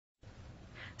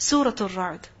Surah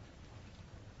Al-Ra'd.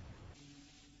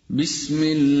 بسم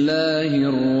الله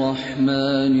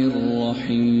الرحمن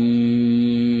الرحيم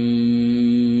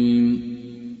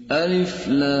ألف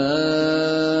لام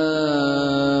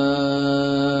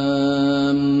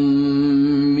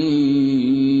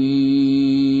ميم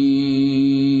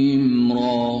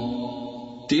را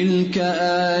تلك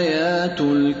آيات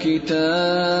الكتاب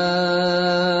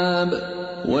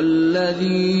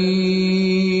والذي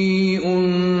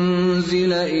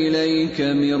أنزل إليك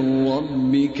من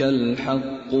ربك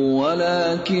الحق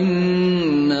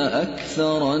ولكن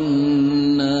أكثر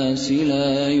الناس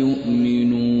لا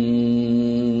يؤمنون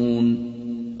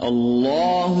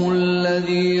الله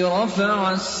الذي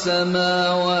رفع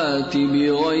السماوات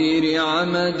بغير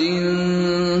عمد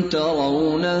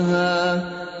ترونها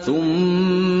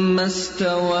ثم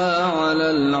استوى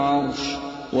على العرش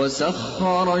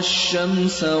وسخر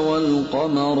الشمس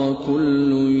والقمر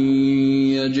كل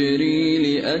يجري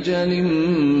لأجل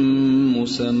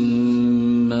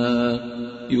مسمى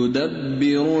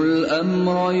يدبر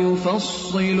الأمر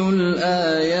يفصل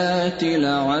الآيات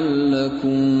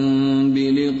لعلكم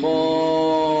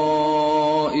بلقاء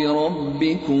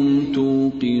ربكم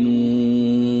توقنون.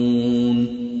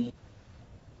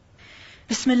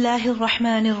 Bismillahir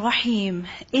Rahmanir Rahim.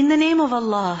 In the name of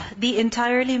Allah, the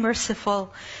entirely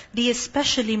merciful, the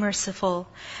especially merciful.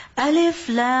 Alif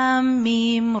Lam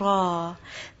Mim Ra.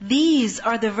 These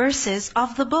are the verses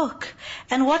of the book.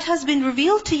 And what has been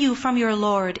revealed to you from your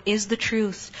Lord is the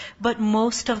truth. But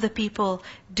most of the people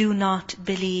do not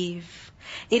believe.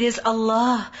 It is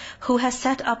Allah who has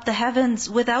set up the heavens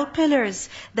without pillars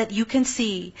that you can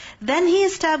see. Then He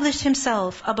established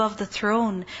Himself above the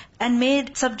throne and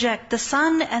made subject the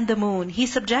sun and the moon. He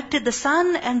subjected the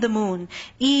sun and the moon,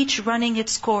 each running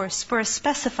its course for a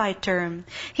specified term.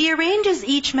 He arranges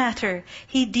each matter.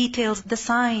 He details the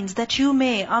signs that you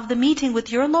may, of the meeting with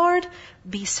your Lord,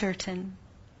 be certain.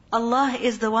 Allah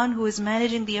is the one who is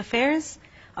managing the affairs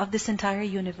of this entire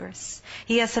universe.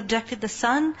 He has subjected the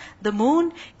sun, the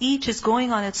moon, each is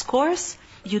going on its course.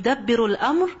 يُدَبِّرُ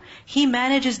الْأَمْرِ. He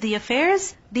manages the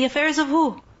affairs. The affairs of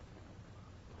who?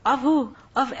 Of who?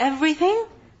 Of everything?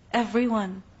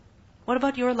 Everyone. What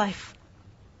about your life?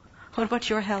 What about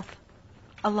your health?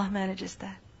 Allah manages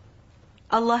that.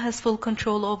 Allah has full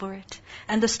control over it.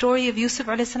 And the story of Yusuf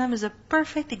a.s. is a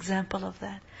perfect example of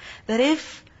that. That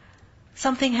if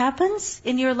something happens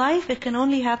in your life, it can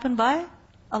only happen by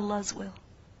Allah's will.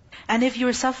 And if you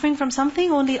are suffering from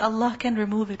something, only Allah can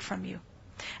remove it from you.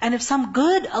 And if some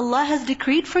good Allah has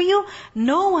decreed for you,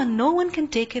 no one can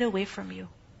take it away from you.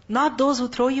 Not those who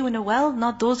throw you in a well,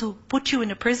 not those who put you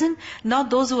in a prison, not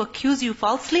those who accuse you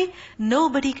falsely.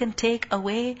 Nobody can take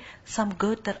away some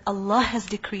good that Allah has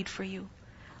decreed for you.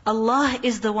 Allah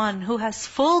is the one who has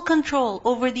full control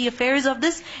over the affairs of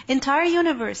this entire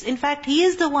universe. In fact, He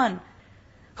is the one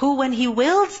who, when He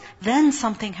wills, then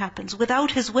something happens.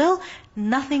 Without His will,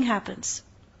 nothing happens.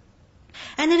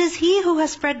 And it is He who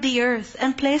has spread the earth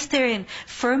and placed therein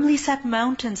firmly set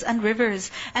mountains and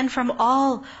rivers. And from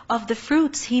all of the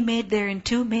fruits He made therein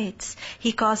two mates.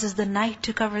 He causes the night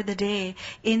to cover the day.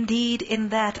 Indeed, in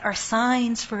that are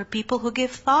signs for people who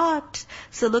give thought.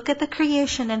 So look at the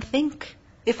creation and think.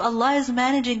 If Allah is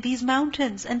managing these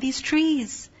mountains and these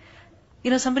trees.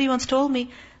 Somebody once told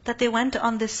me that they went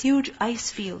on this huge ice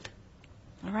field.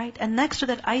 Alright? And next to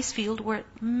that ice field were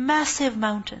massive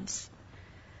mountains.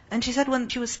 And she said when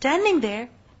she was standing there,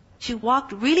 she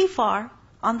walked really far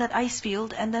on that ice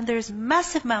field, and then there's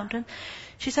massive mountain.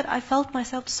 She said, I felt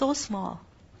myself so small.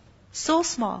 So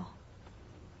small.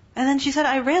 And then she said,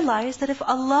 I realized that if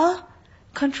Allah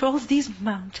controls these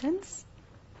mountains,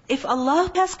 if Allah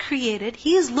has created,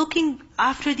 He is looking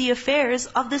after the affairs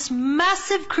of this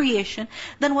massive creation,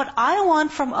 then what I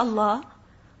want from Allah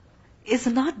is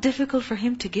not difficult for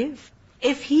Him to give.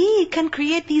 If He can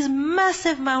create these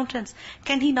massive mountains,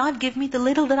 can He not give me the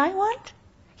little that I want?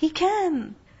 He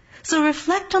can. So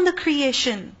reflect on the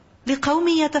creation. لِقَوْمِ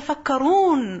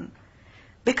يَتَفَكَّرُونَ.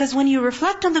 Because when you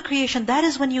reflect on the creation, that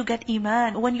is when you get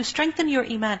iman. When you strengthen your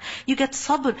iman, you get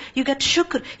sabr, you get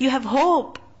shukr, you have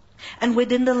hope. And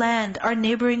within the land are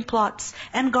neighboring plots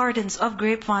and gardens of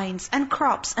grapevines and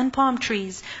crops and palm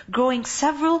trees, growing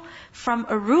several from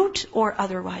a root or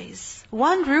otherwise.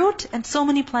 One root and so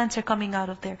many plants are coming out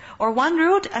of there. Or one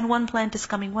root and one plant is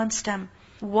coming, one stem.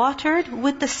 Watered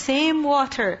with the same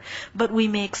water, but we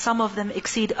make some of them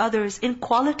exceed others in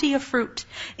quality of fruit.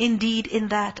 Indeed, in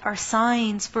that are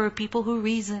signs for people who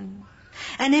reason.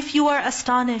 And if you are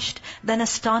astonished, then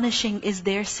astonishing is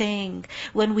their saying,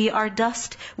 when we are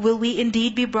dust, will we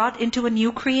indeed be brought into a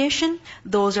new creation?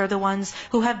 Those are the ones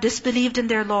who have disbelieved in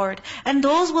their Lord. And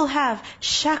those will have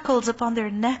shackles upon their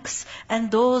necks.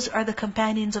 And those are the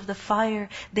companions of the fire.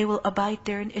 They will abide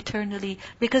therein eternally.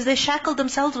 Because they shackled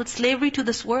themselves with slavery to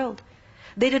this world.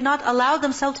 They did not allow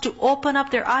themselves to open up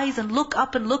their eyes and look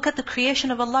up and look at the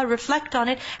creation of Allah, reflect on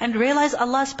it, and realize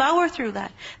Allah's power through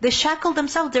that. They shackled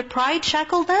themselves. Their pride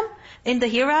shackled them. In the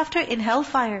hereafter, in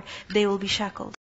hellfire, they will be shackled.